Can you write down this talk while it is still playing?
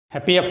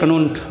Happy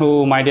afternoon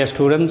to my dear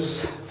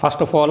students. First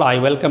of all, I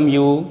welcome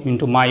you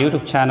into my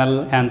YouTube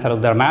channel and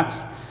Talukdar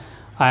Maths.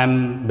 I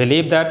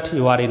believe that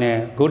you are in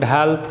a good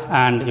health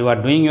and you are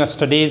doing your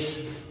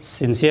studies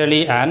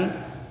sincerely and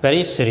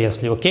very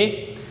seriously.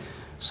 Okay.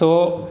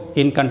 So,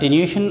 in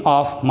continuation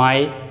of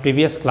my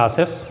previous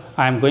classes,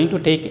 I am going to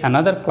take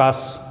another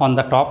class on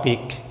the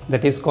topic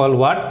that is called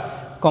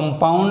what?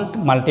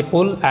 Compound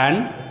multiple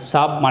and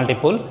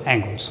submultiple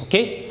angles.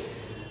 Okay.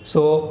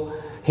 So,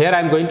 here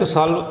I am going to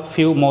solve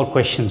few more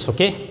questions,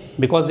 okay,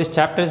 because this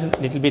chapter is a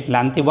little bit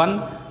lengthy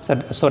one,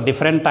 so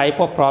different type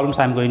of problems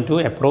I am going to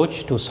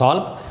approach to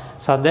solve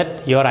such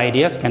that your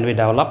ideas can be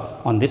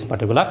developed on this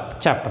particular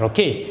chapter,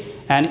 okay,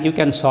 and you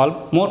can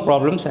solve more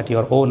problems at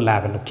your own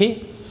level,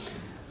 okay.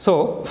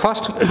 So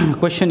first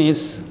question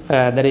is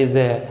there is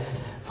a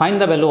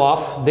find the value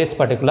of this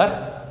particular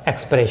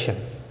expression.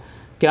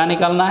 क्या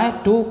निकालना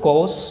है? 2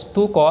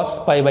 cos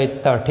pi by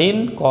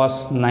 13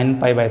 cos 9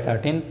 pi by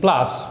 13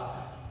 plus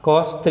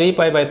cos 3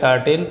 pi by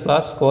 13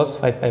 plus cos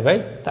 5 pi by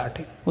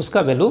 13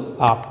 उसका value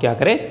आप क्या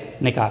करें?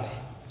 निकालें.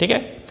 ठीक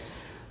है.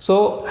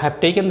 So have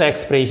taken the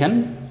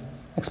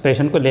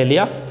expression को ले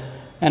लिया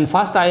and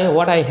first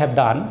what I have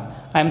done,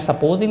 I am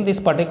supposing this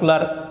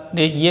particular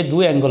ये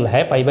दो एंगल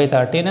है pi by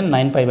 13 and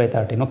 9 pi by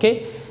 13.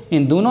 Okay,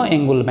 इन दोनों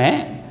एंगल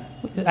में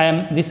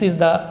this is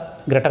the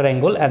greater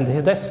angle and this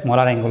is the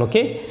smaller angle.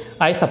 Okay,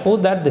 I suppose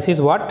that this is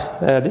what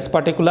this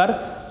particular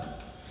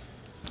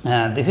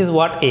this is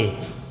what A.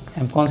 I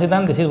am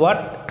considering this is what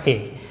A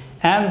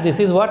and this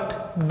is what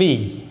B.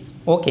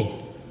 Okay,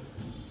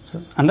 so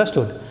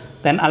understood.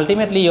 Then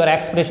ultimately your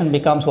expression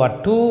becomes what?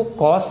 2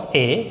 cos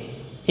A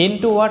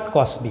into what?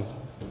 Cos B.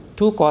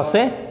 2 cos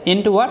A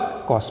into what?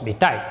 Cos B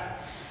type.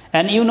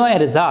 And you know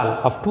a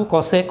result of 2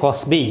 cos A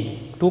cos B.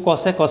 2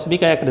 cos A cos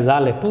B का एक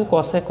result है 2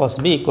 cos A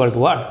cos B equal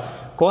to what?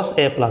 Cos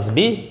A plus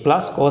B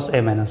plus cos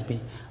A minus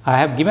B.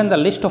 I have given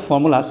the list of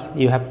formulas.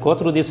 You have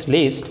go through this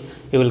list.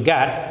 You will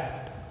get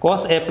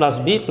cos A plus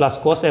B plus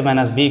cos A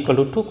minus B equal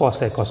to 2 cos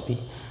A cos B.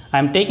 I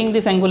am taking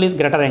this angle is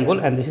greater angle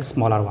and this is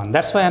smaller one.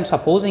 That's why I am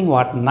supposing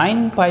what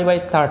 9 pi by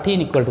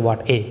 13 equal to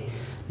what A.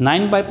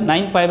 9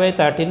 pi by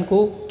 13 को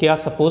क्या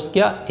suppose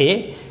किया A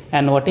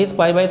and what is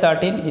pi by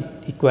 13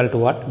 it equal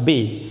to what B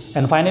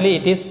and finally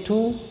it is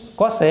 2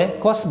 cos A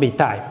cos B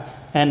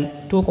type and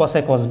 2 cos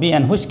A cos B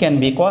and which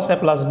can be cos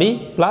A plus B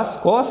plus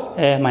cos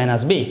A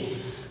minus B.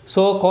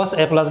 So cos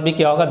A plus B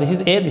क्या होगा? This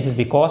is A, this is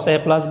B. Cos A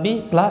plus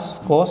B plus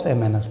cos A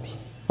minus B.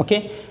 Okay,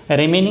 a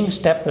remaining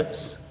step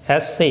is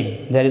as same,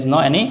 there is no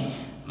any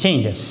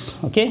changes.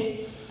 Okay,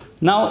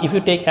 now if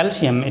you take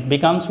LCM it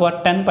becomes what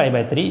 10 pi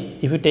by 3.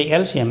 If you take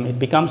LCM it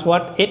becomes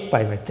what 8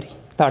 pi by 3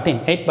 13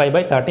 8 pi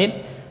by 13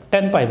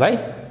 10 pi by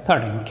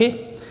 13. Okay,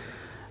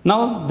 now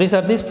these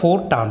are these four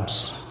terms.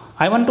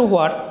 I want to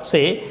what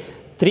say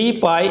 3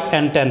 pi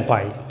and 10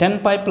 pi. 10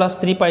 pi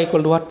plus 3 pi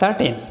equal to what?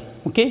 13.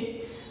 Okay,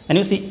 and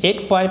you see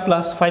 8 pi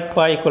plus 5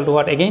 pi equal to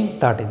what? Again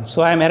 13. So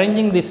I am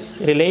arranging this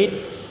relate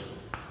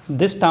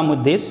this term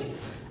with this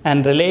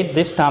and relate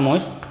this term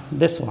with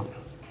this one.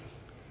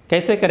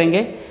 कैसे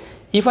करेंगे?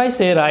 If I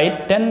say write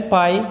 10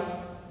 pi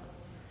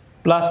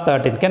plus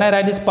 13, can I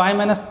write this pi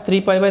minus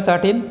 3 pi by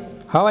 13?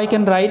 How I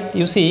can write?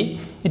 You see,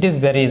 it is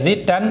very easy.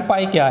 10 pi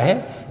क्या है?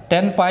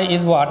 10 pi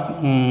is what?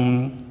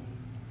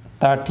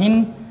 13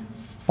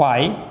 pi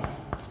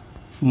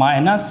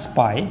minus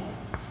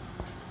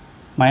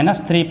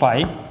 3 pi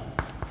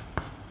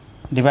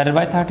divided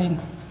by 13.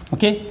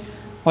 Okay?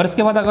 और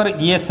इसके बाद अगर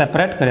ये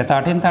separate करें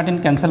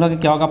 13 cancel होकर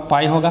क्या होगा?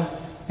 पाई होगा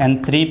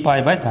एंड 3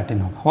 पाई बाई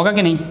 13 होगा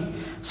कि नहीं?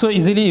 So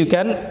easily you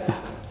can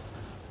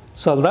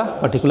solve the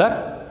particular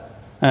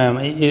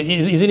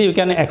easily you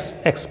can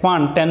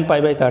expand 10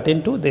 pi by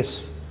 13 to this.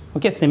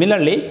 Okay,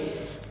 similarly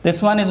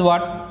this one is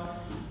what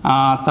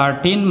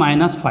 13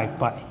 minus 5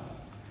 pi.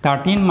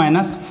 13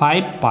 minus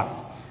 5 pi.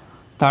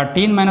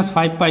 13 minus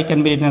 5 pi can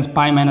be written as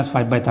pi minus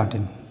 5 by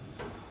 13.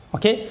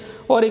 Okay,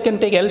 or you can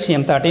take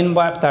LCM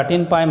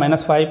 13 pi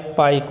minus 5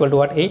 pi equal to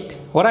what? 8.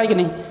 Or I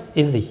can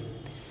easy.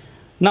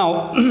 Now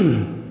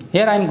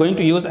here I am going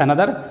to use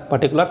another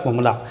particular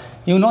formula.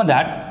 You know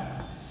that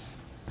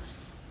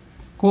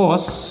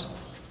cos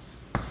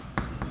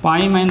pi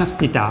minus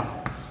theta,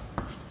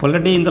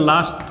 already in the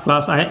last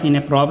class in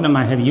a problem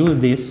I have used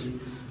this.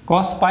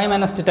 Cos pi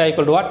minus theta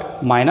equal to what?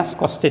 Minus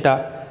cos theta.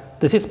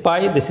 This is pi,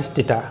 this is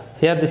theta.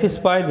 Here this is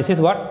pi, this is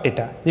what?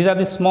 Theta. These are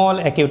the small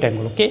acute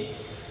angle. Okay,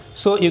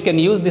 so you can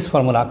use this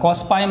formula cos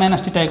pi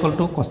minus theta equal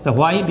to cos theta.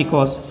 Why?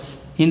 Because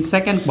in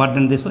second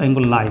quadrant this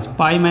angle lies.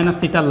 Pi minus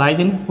theta lies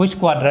in which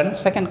quadrant?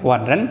 Second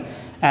quadrant.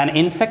 And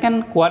in second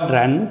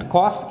quadrant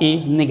cos is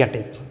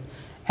negative.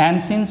 And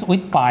since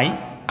with pi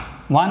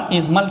 1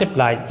 is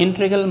multiplied,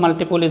 integral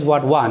multiple is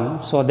what?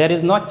 1. So there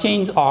is no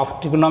change of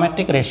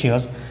trigonometric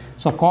ratios.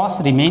 So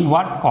cos remain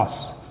what?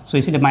 Cos. So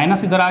you see the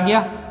minus इधर आ गया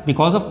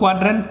because of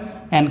quadrant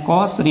and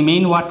cos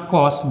remain what?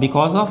 Cos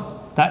because of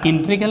the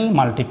integral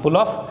multiple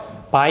of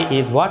pi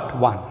is what?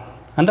 1.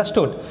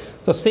 Understood?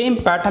 So same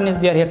pattern is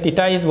there here.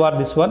 Theta is what?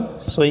 This one.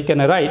 So you can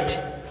write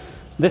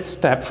this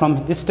step. From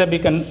this step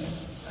you can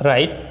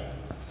write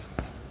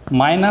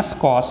minus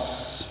cos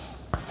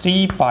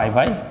 3 pi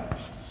by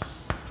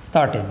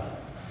 13.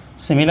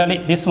 Similarly,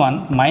 this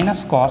one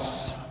minus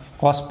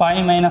cos pi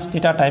minus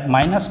theta type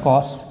minus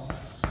cos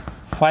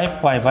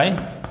 5 pi by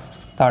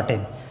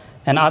 13,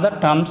 and other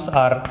terms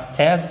are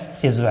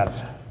as well.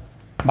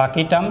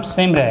 बाकी term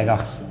same रहेगा.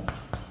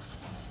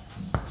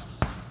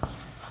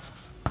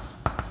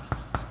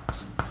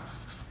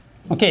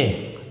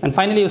 Okay, and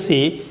finally you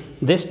see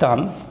this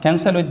term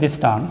cancel with this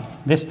term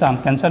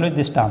cancel with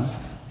this term,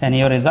 and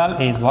your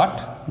result is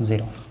what?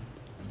 0.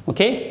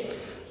 Okay,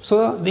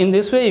 so in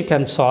this way you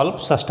can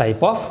solve such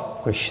type of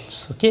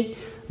questions. Okay,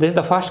 this is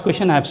the first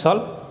question I have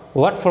solved.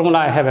 What formula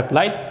I have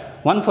applied?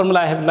 One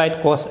formula I have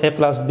applied, cos a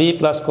plus b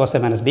plus cos a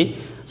minus b.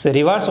 So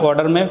reverse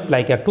order में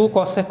apply किया, 2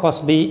 cos a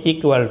cos b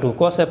equal to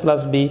cos a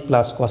plus b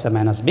plus cos a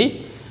minus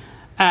b,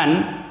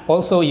 and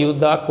also use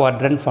the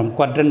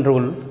quadrant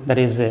rule, that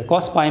is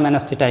cos pi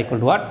minus theta equal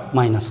to what?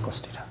 Minus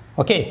cos theta.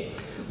 Okay,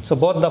 so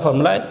both the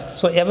formula.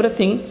 So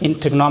everything in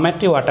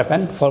trigonometry what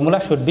happen, formula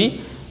should be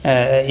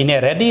in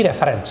a ready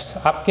reference.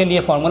 आपके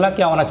लिए formula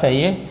क्या होना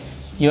चाहिए?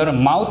 Your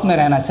mouth में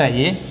रहना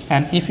चाहिए,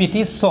 and if it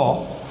is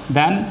so,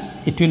 then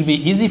it will be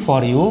easy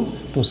for you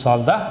to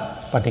solve the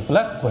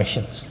particular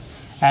questions.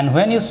 And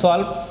when you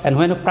solve and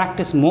when you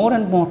practice more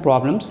and more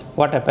problems,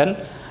 what happen?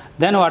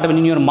 Then what happen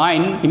in your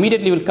mind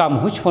immediately will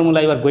come which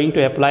formula you are going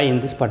to apply in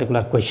this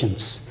particular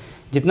questions.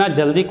 जितना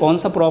जल्दी कौन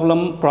सा problem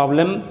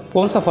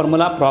कौन सा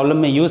formula problem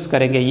में use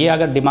करेंगे, ये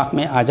अगर दिमाग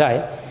में आ जाए,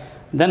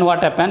 then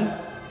what happen?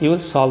 You will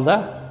solve the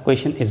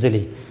question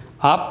easily.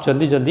 आप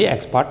जल्दी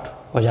एक्सपर्ट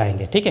हो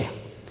जाएंगे. ठीक है.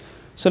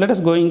 So let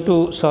us going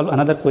to solve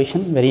another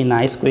question, very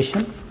nice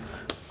question.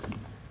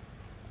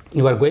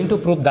 You are going to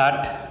prove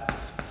that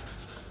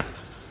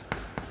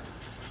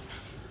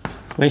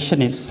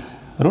question is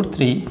root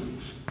 3.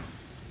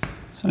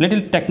 So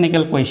little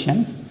technical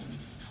question,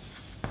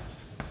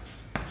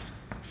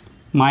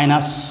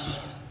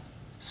 minus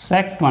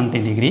sec 20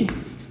 degree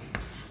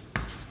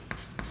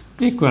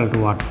equal to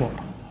what? 4.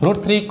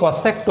 Root 3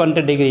 cosec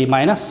 20 degree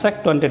minus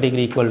sec 20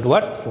 degree equal to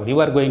what? 4. You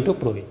are going to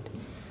prove it.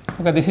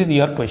 Okay, this is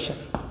your question.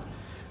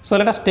 So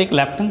let us take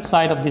left hand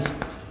side of this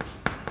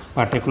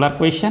particular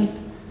question.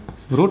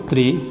 Root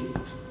 3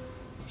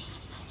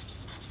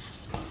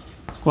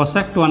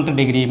 cosec 20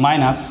 degree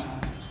minus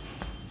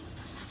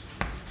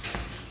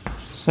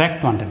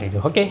sec 20 degree.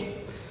 Okay,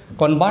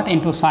 convert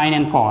into sine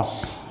and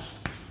cos.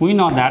 We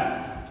know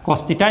that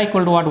cos theta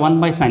equal to what?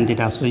 1 by sin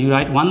theta. So you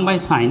write 1 by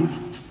sine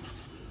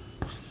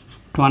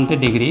 20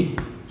 degree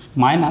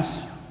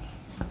minus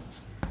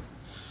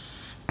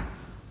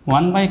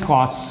 1 by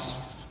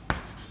cos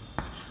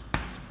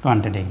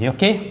 20 degree.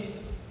 Okay,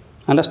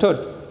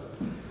 understood?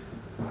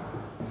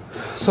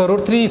 So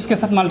root 3 इसके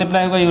साथ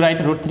multiply होगा, you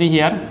write root 3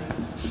 here.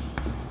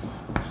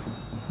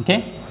 Okay,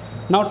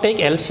 now take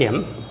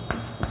LCM.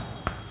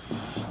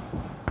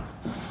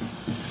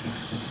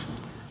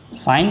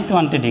 Sin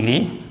 20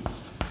 degree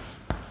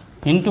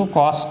into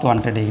cos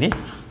 20 degree.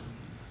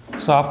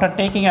 So after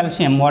taking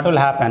LCM, what will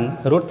happen?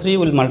 Root 3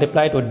 will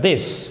multiply it with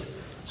this.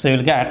 So you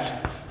will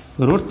get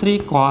root 3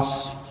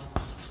 cos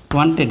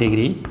 20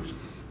 degree.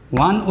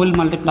 1 will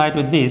multiply it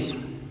with this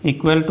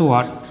equal to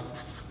what?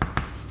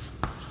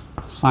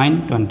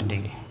 Sin 20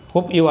 degree.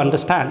 Hope you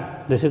understand.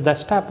 This is the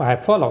step I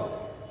have followed.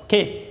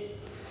 Okay.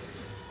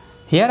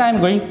 Here I am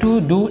going to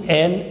do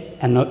an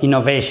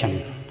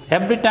innovation.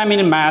 Every time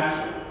in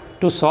maths,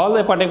 to solve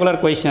a particular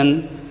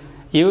question,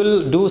 you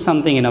will do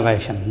something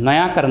innovation.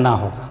 नया करना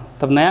होगा.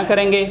 तब नया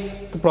करेंगे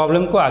तो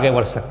problem को आगे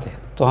बढ़ सकते हैं.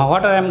 तो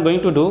what I am going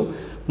to do,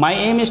 my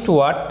aim is to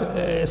what?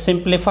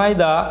 Simplify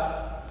the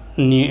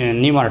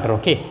numerator.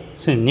 Okay.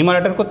 So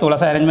numerator को थोड़ा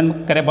सा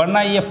अरेंजमेंट करें,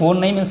 बढ़ना ये 4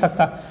 नहीं मिल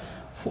सकता.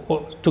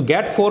 To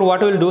get 4,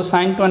 what we will do?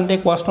 Sin 20,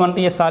 cos 20,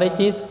 ये सारी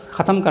चीज़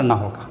ख़त्म करना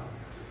होगा.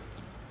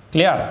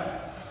 Clear?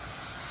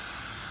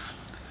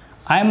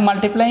 I am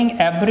multiplying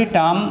every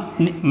term,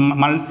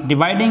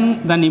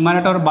 dividing the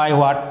numerator by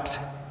what?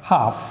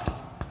 Half.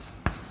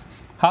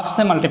 Half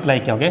से multiply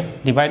क्या होगे?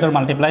 Divide और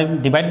multiply,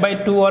 divide by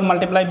 2 और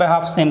multiply by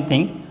half, same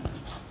thing.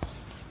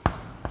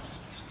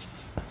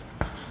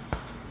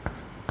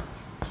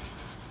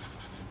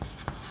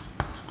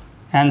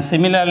 And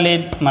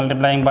similarly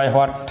multiplying by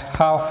what?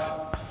 Half.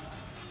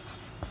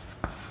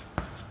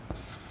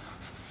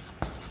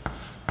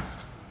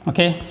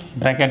 Okay,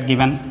 bracket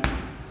given.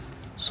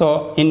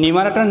 So in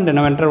numerator and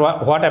denominator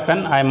what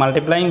happened? I am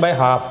multiplying by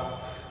half.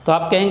 तो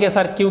आप कहेंगे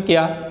sir क्यों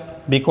किया?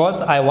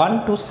 Because I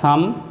want to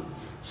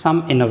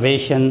some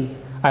innovation.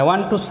 I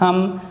want to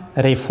some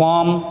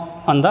reform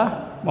on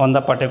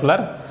the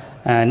particular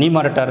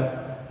numerator.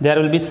 There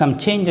will be some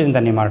changes in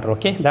the numerator.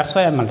 Okay, that's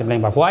why I am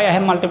multiplying by. Why I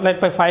have multiplied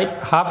by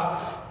 5 half?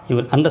 You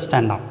will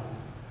understand now.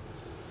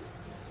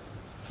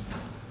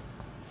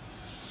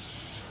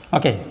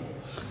 Okay,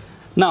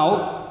 now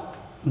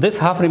this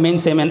half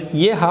remains same, and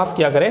ये half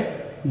क्या करे?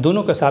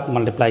 दोनों के साथ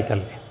multiply कर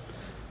ले.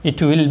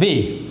 It will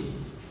be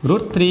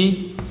root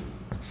 3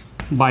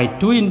 by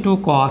 2 into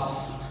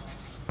cos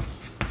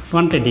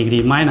 20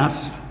 degree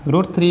minus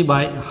root 3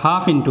 by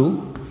half into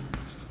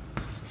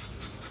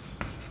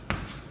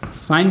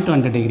sin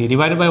 20 degree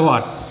divided by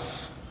what?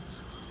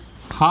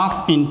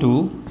 half into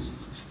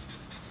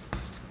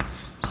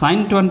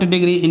sin 20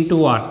 degree into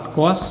what?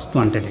 Cos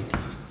 20 degree.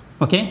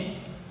 Okay,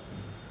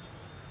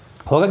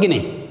 होगा कि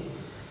नहीं?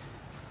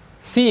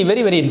 See,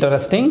 very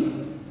interesting.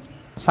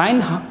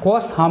 Sin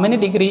cos how many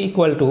degree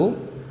equal to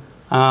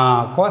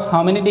cos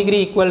how many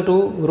degree equal to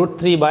root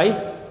 3 by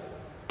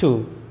 2?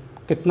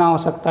 कितना हो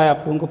सकता है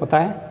आप लोगों को पता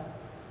है?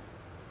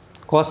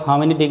 Cos how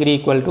many degree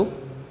equal to?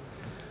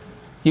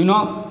 You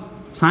know,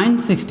 sin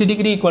 60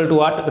 degree equal to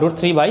what? Root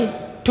 3 by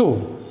 2.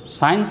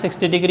 Sin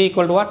 60 degree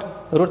equal to what?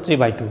 Root 3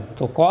 by 2.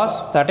 So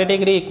cos 30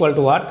 degree equal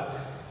to what?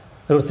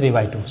 Root 3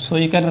 by 2. So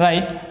you can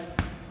write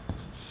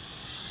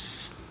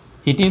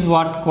it is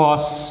what?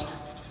 Cos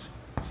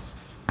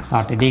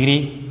 30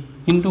 degree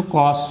into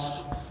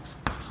cos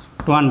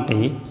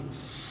 20,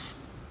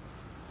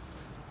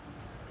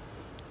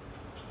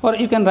 or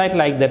you can write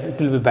like that, it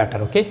will be better.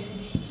 Okay,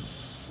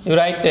 you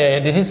write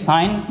this is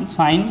sin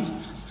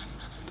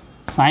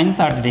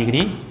 30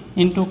 degree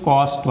into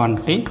cos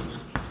 20,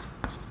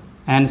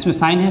 and इसमें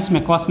sin है,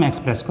 इसमें cos में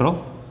express करो.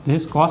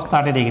 This is cos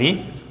 30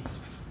 degree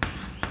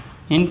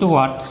into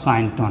what?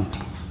 Sin 20.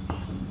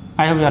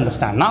 I hope you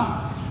understand. Now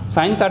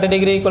sin 30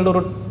 degree equal to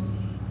root,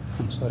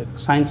 I'm sorry,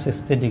 sin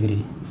 60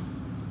 degree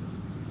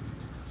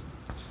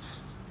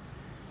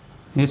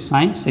is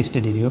sin 60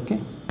 degree. Okay,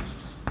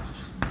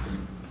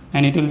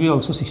 and it will be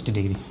also 60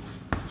 degree.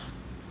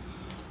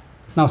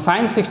 Now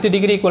sin 60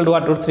 degree equal to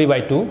what? Root 3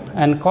 by 2,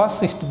 and cos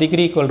 60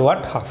 degree equal to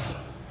what? Half.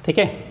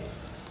 Okay,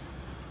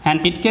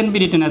 and it can be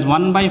written as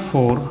 1 by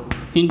 4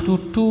 into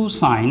 2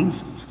 sin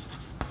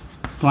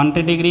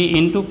 20 degree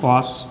into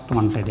cos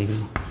 20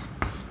 degree.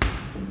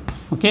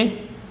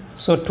 Okay,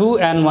 so 2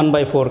 and 1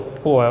 by 4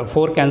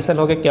 4 cancel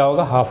हो गया, क्या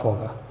होगा? Half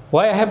होगा.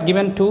 Why I have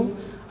given 2?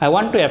 I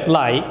want to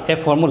apply a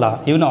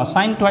formula. You know,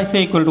 sin twice a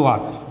equal to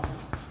what?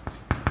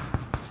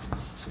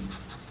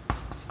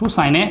 2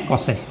 sin a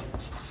cos a.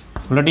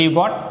 Already you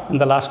got in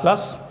the last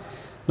class,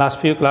 last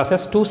few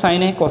classes, 2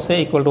 sin a cos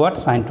a equal to what?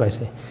 Sin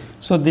twice a.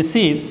 So this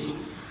is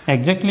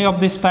exactly of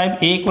this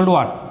type. A equal to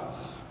what?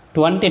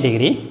 20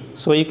 degree.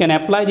 So you can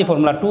apply the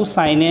formula 2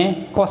 sin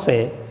a cos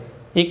a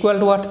equal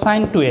to what?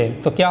 Sin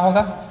 2a. तो क्या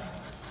होगा?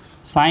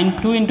 Sin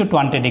 2 into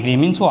 20 degree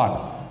means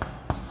what?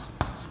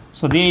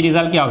 So the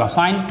result क्या होगा?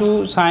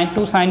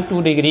 Sin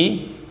 2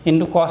 degree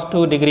into cos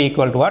 2 degree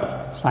equal to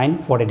what? Sin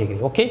 40 degree.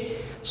 Okay,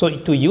 so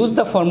to use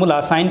the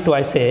formula sin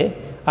twice a,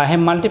 I have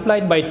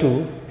multiplied by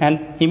 2 and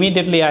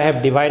immediately I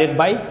have divided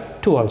by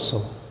 2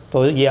 also.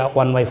 तो ये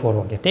 1 by 4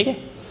 हो गया. ठीक है,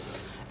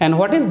 and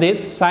what is this?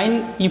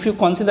 Sin, if you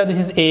consider this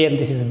is a and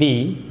this is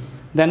b,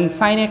 then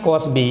sin a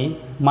cos b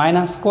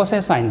minus cos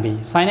a sin b.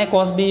 Sin a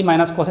cos b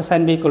minus cos a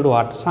sin b equal to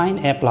what?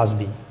 Sin a plus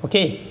b.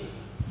 Okay,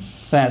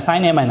 so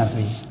sin a minus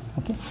b.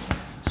 Okay,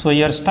 so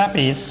your step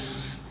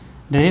is,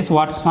 this is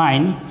what?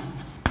 Sin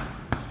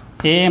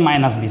a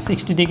minus b,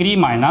 60 degree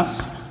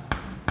minus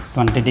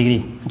 20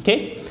 degree.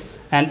 Okay,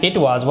 and it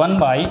was 1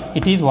 by,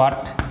 it is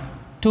what?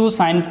 2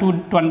 sin 2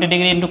 20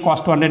 degree into cos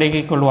 20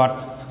 degree equal to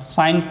what?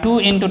 Sin 2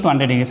 into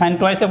 20 degree. Sin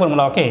twice a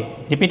formula. Okay,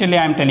 repeatedly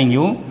I am telling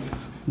you,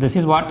 this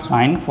is what?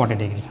 Sin 40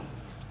 degree.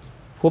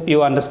 Hope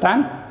you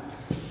understand.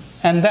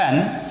 And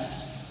then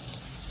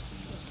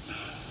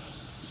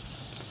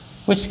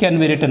which can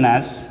be written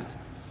as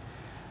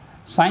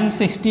sin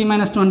 60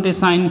 minus 20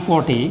 sin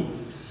 40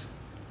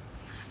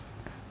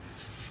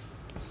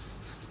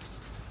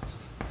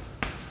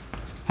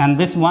 and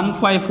this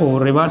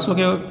 154 reverse हो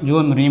गया.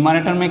 जो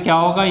numerator में क्या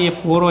होगा? ये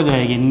 4 हो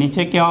जाएगी,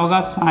 नीचे क्या होगा?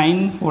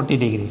 sin 40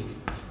 degree,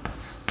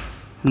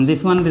 and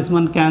this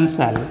one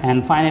cancel,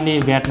 and finally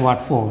you get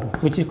what? 4,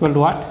 which equal to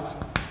what?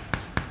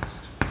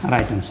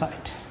 Right hand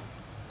side.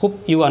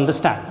 Hope you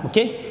understand.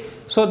 Okay,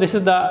 so this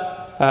is the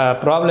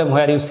problem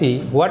where you see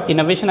what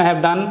innovation I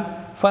have done.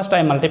 First I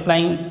am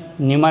multiplying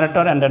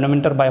numerator and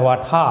denominator by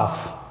what?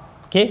 Half.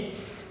 Okay,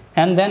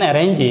 and then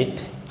arrange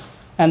it,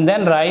 and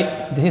then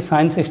write this is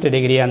sin 60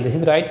 degree and this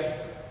is right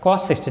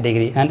cos 60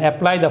 degree, and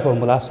apply the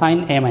formula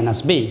sin a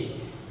minus b.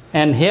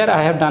 And here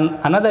I have done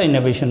another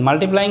innovation,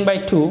 multiplying by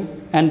 2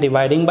 and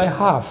dividing by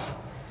half.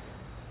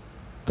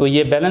 तो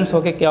ये balance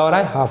होके क्या हो रहा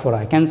है? Half हो रहा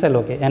है, कैंसिल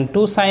होके, and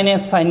 2 sin a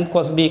sin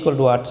cos b equal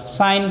to what?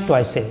 sin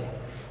twice a.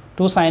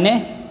 2 sin a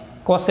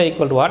cos a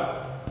equal to what?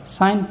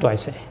 sin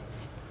twice a.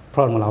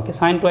 Formula. Okay,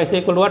 sin twice a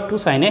equal to what? 2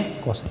 sin a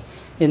cos a.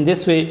 In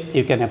this way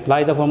you can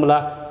apply the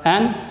formula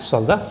and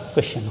solve the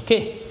question.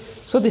 Okay,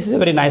 so this is a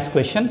very nice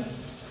question.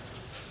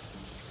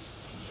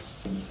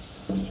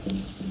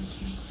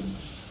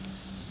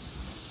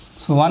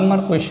 So one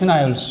more question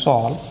I will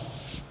solve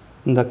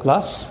in the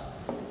class.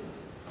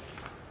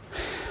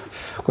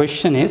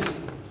 Question is,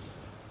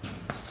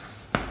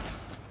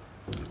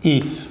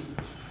 if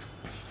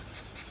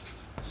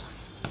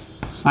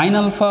sin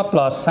alpha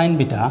plus sin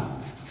beta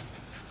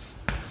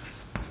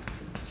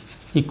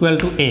equal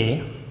to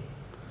a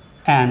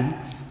and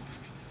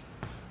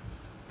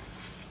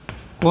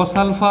cos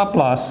alpha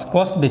plus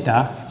cos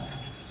beta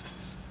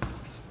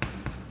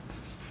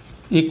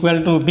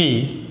equal to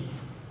b,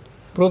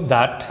 prove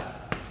that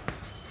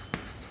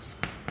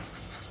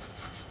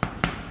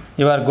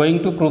you are going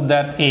to prove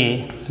that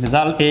A,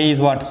 result A is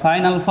what?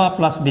 Sin alpha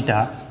plus beta.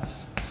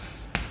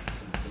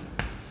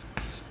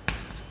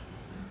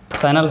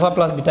 Sin alpha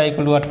plus beta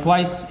equal to what?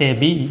 Twice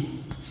AB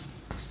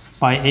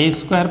by A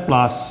square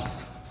plus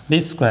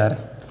B square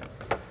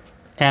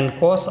and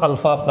cos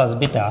alpha plus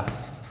beta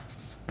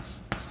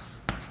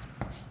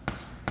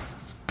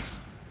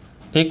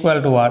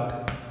equal to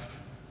what?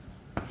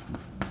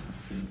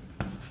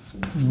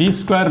 B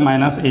square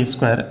minus A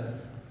square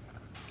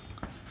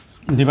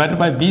divided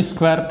by B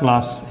square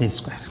plus A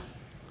square.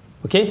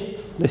 Okay,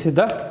 this is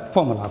the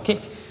formula. Okay,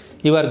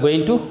 you are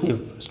going to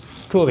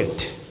prove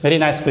it. Very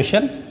nice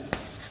question.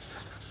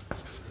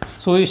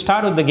 So we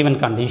start with the given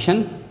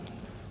condition.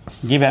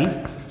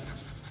 Given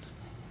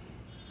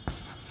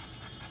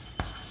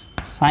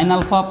sin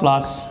alpha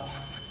plus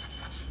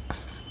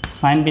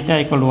sin beta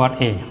equal to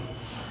what? A.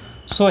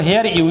 So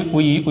here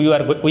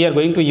we are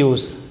going to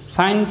use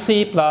sin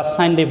C plus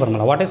sin D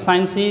formula. What is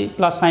sin C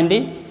plus sin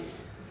D?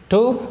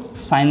 2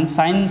 sin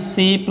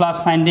C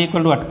plus sin D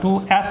equal to what?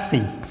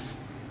 2SC.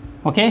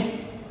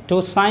 Okay,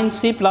 2 sin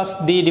C plus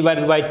D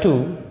divided by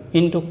 2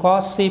 into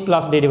cos C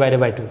plus D divided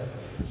by 2.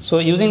 So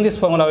using this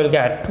formula we will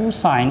get 2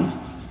 sin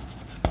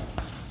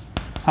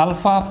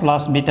alpha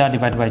plus beta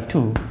divided by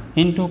 2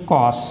 into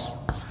cos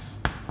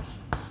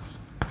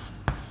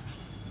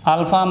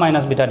alpha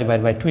minus beta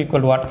divided by 2 equal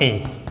to what?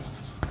 A.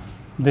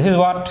 This is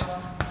what?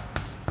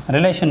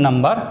 Relation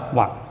number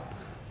 1.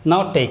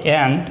 Now take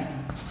and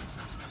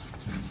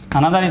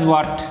another is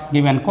what?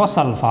 Given cos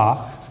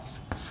alpha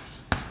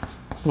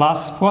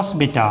plus cos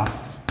beta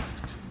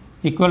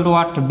equal to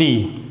what? B.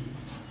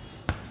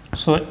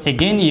 So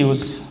again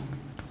use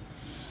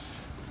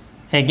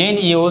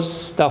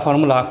the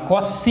formula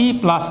cos C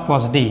plus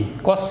cos D.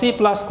 Cos C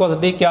plus cos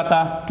D क्या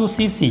था?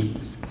 2cc.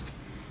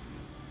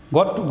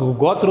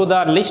 Go through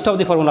the list of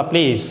the formula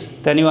please,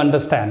 then you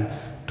understand.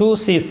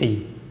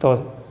 2cc. तो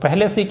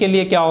पहले c के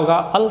लिए क्या होगा?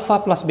 Alpha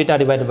plus beta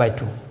divided by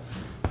 2.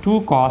 2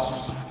 cos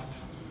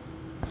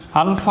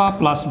alpha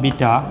plus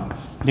beta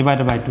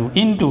divided by 2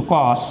 into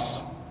cos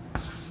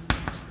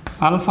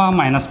alpha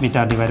minus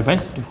beta divided by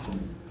 2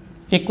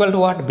 equal to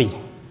what? B.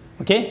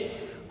 Okay,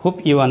 hope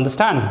you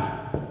understand.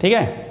 ठीक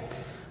है,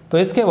 तो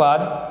इसके बाद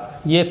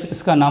ये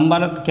इसका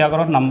नंबर क्या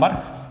करो? Number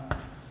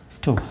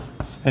 2.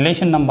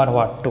 Relation number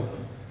what? 2.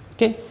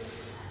 Okay,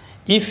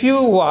 if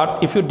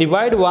you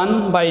divide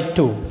 1 by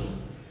 2,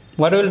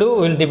 what we will do?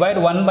 We will divide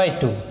 1 by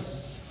 2.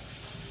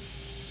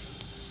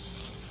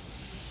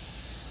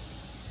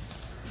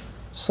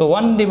 So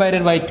 1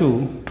 divided by 2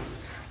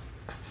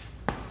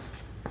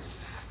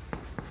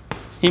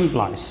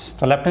 implies,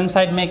 तो लेफ्ट हैंड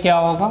साइड में क्या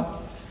होगा?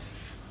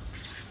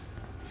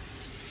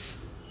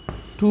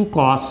 2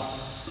 cos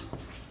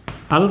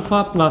alpha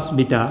plus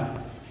beta,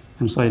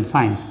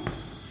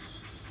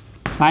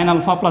 sin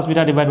alpha plus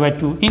beta divided by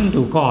 2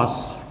 into cos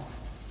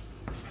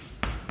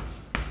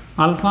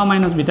alpha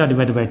minus beta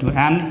divided by 2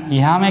 and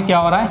यहाँ में क्या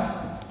हो रहा है?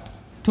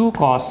 2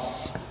 cos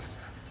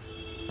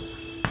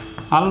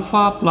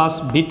alpha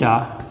plus beta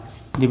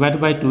divided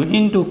by 2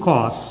 into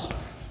cos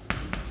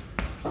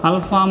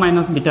alpha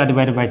minus beta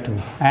divided by 2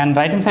 and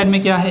right hand side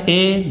में क्या है? A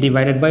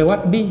divided by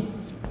what? B.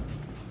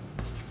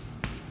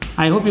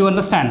 I hope you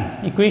understand.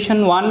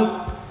 Equation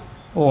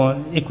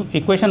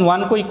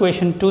 1 को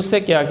इक्वेशन 2 से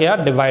क्या किया?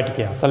 डिवाइड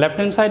किया. तो left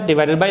hand side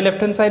divided by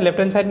left hand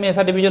side में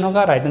ऐसा डिवीजन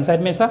होगा, राइट हैंड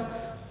साइड में ऐसा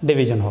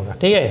डिवीजन होगा.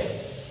 ठीक है,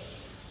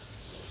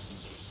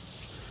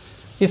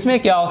 इसमें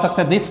क्या हो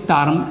सकता है? This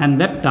term and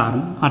that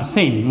term are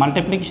same.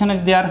 Multiplication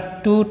is there,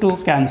 2 2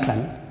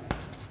 cancel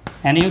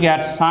and you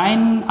get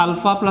sin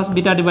alpha plus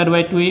beta divided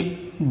by 2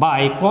 by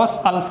cos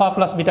alpha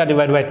plus beta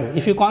divided by 2.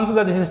 If you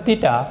consider this is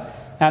theta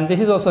and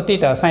this is also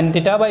theta, sin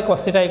theta by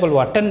cos theta equal to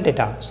what? 10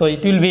 theta. So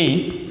it will be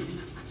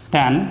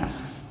 10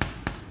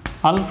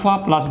 alpha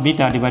plus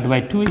beta divided by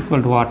 2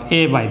 equal to what?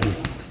 A by B.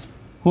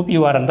 Hope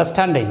you are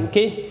understanding.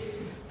 Okay,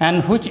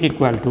 and which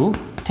equal to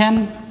 10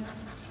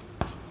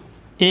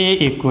 A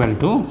equal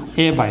to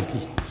A by B.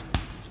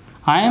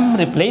 I am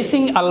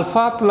replacing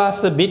alpha plus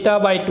beta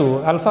by 2.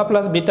 Alpha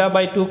plus beta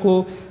by 2 को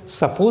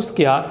suppose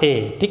किया A.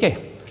 ठीक है,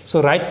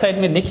 सो right side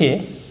में लिखिए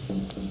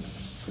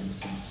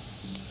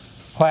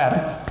where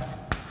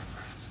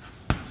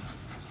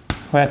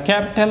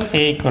capital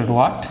A equal to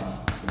what?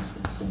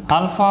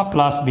 Alpha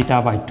plus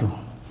beta by 2.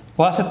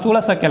 वहाँ से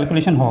थोड़ा सा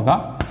कैलकुलेशन होगा.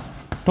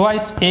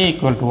 Twice A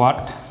equal to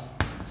what?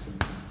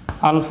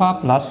 Alpha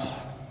plus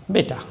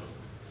beta.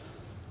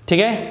 ठीक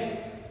है,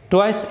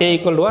 twice A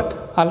equal to what?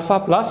 Alpha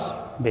plus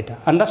beta.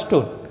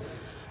 Understood?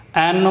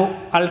 And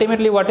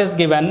ultimately what is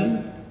given?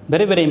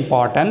 Very very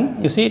important.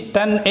 You see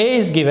 10A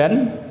is given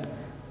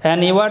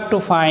and you are to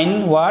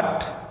find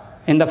what?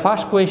 In the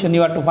first question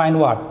you are to find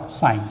what?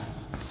 Sine.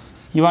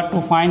 You are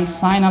to find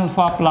sine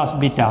alpha plus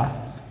beta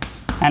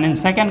and in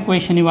second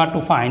question you are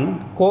to find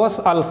cos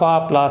alpha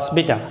plus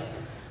beta.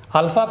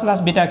 Alpha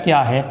plus beta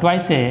क्या है?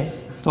 Twice A.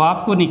 तो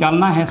आपको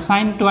निकालना है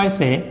sin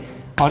twice A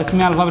और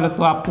इसमें alpha beta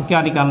तो आपको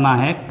क्या निकालना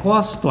है?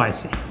 cos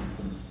twice A.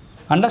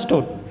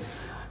 Understood?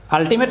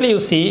 Ultimately you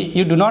see,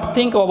 you do not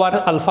think over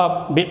alpha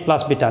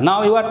plus beta. Now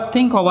you are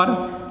think over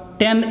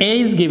 10a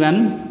is given,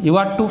 you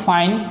have to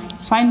find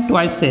sin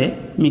twice a,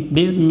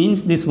 this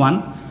means this one,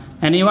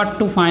 and you have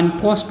to find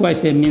cos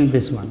twice a means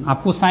this one.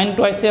 आपको sin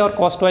twice a और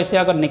cos twice a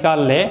अगर निकाल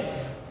ले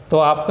तो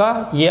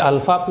आपका ये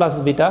alpha plus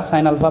beta,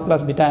 sine alpha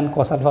plus beta and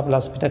cos alpha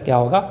plus beta क्या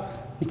होगा,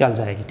 निकाल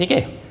जाएगी. ठीक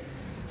है,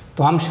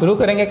 तो हम शुरू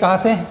करेंगे कहाँ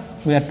से,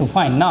 we have to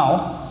find now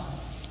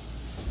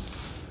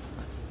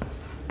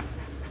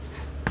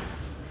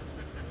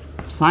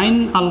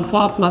sine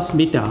alpha plus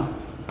beta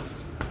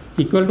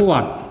equal to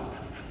what,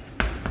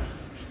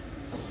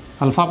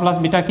 alpha plus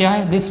beta क्या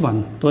है, दिस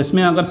वन. तो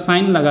इसमें अगर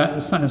साइन लगा,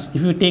 if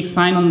you take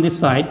sign on this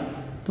side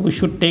तो we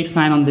should take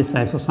sign on this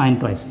side, so sine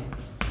twice A.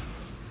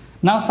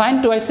 Now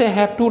sine twice A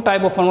have to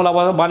type of formula,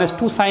 one is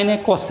to sign A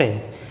cos A,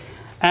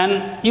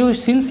 and you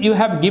since you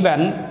have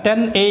given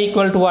 10a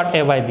equal to what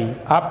a by B,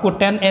 आपको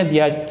 10a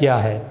दिया गया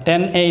है,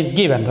 10a is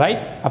given right,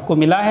 आपको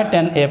मिला है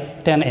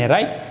 10a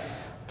right.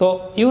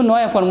 तो you know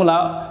a formula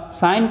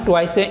sine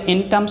twice A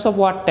in terms of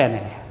what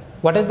 10a.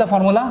 What is the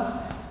formula,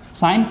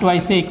 sign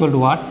twice A equal to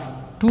what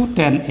 2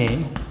 10a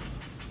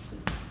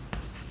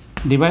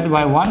divided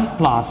by 1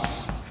 plus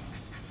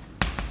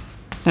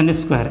 10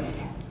 square a.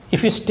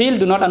 If you still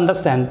do not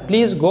understand,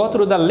 please go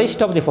through the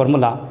list of the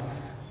formula,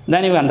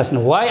 then you will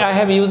understand why I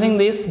have using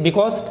this,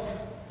 because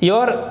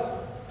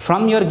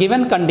from your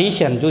given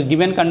condition, जो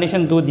given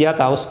condition दो दिया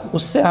था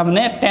उससे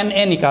हमने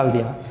 10a निकाल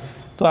दिया.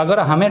 तो अगर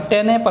हमें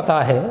 10a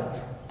पता है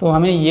तो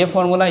हमें ये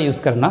फॉर्मूला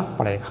यूज़ करना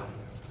पड़ेगा.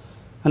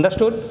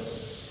 Understood?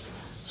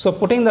 So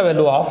putting the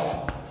value of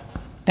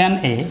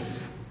 10a,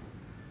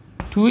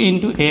 2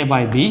 into a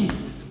by b,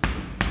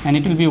 and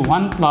it will be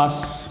 1 plus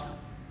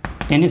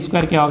 10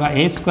 square क्या होगा,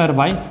 a square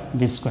by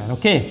b square.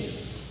 Okay,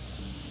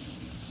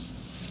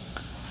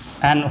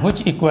 and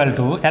which equal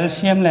to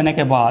LCM लेने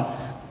के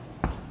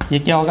बाद ये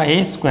क्या होगा, a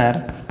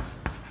square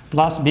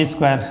plus b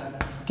square.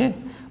 Okay,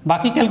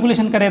 बाकी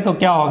calculation करें तो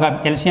क्या होगा,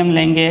 LCM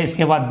लेंगे,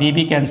 इसके बाद b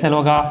भी कैंसिल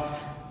होगा,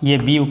 ये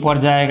b ऊपर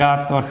जाएगा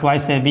तो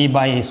twice A B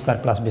by A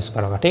square plus B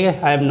square होगा. ठीक है,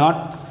 I am not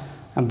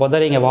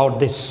bothering about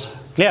this.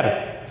 Clear?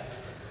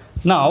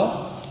 Now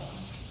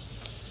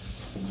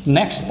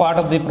next part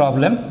of the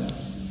problem,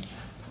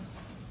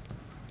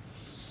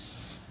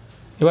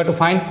 you have to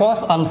find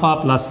cos alpha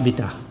plus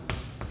beta.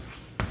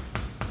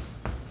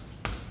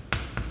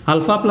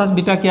 Alpha plus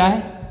beta क्या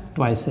है,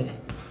 twice a,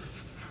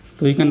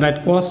 so you can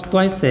write cos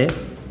twice a.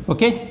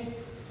 Okay,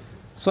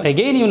 so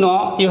again you know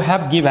you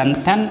have given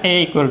 10a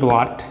equal to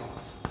what,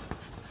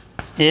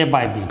 a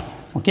by b.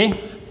 Okay,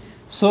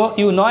 so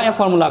you know a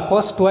formula,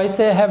 cos twice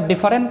a have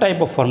different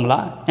type of formula.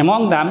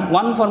 Among them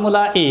one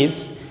formula is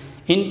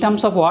in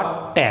terms of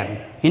what, 10.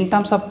 in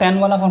terms of 10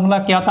 वाला formula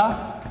क्या था,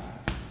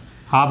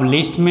 आप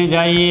list में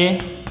जाइए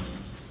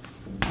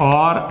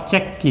और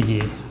check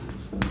कीजिए,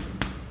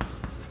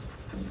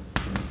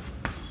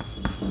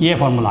 ये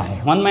formula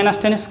है 1 minus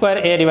 10 square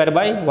a divided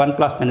by 1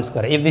 plus 10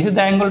 square. If this is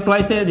the angle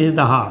twice a, this is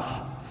the half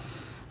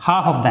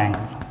of the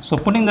angle. So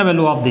putting the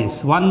value of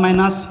this 1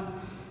 minus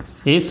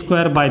a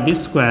square by b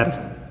square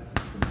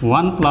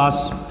 1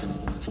 plus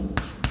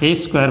a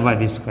square by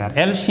b square.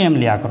 LCM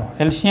लिया करो,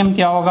 LCM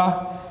क्या होगा,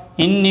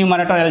 in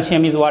numerator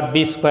LCM is what,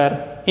 b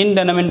square, in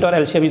denominator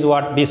LCM is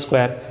what, b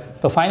square.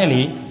 तो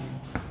finally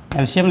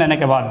LCM लेने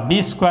के बाद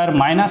b square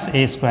minus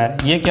a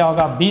square, ये क्या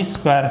होगा, b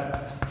square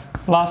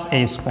plus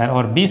a square,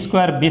 और b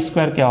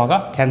square क्या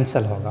होगा,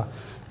 cancel होगा,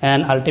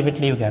 and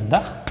ultimately you get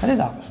the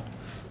result.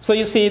 So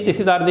you see, this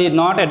is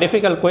not a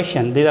difficult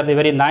question, these are the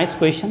very nice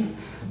question.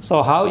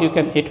 So how you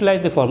can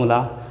utilize the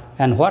formula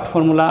and what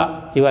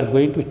formula you are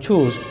going to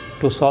choose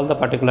to solve the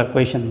particular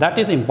question, that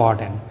is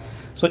important.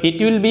 So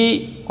it will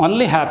be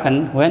only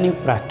happen when you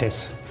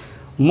practice.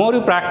 More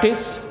you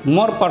practice,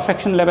 more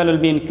perfection level will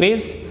be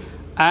increased,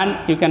 and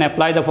you can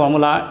apply the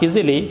formula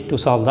easily to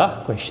solve the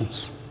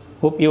questions.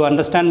 Hope you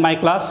understand my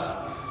class,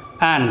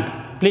 and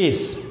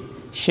please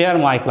share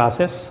my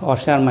classes or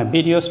share my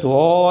videos to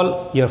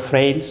all your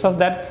friends such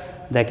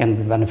that they can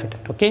be benefited.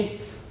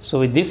 Okay, so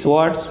with these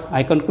words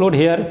I conclude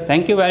here.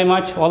 Thank you very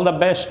much, all the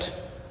best.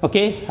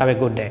 Okay, have a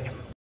good day.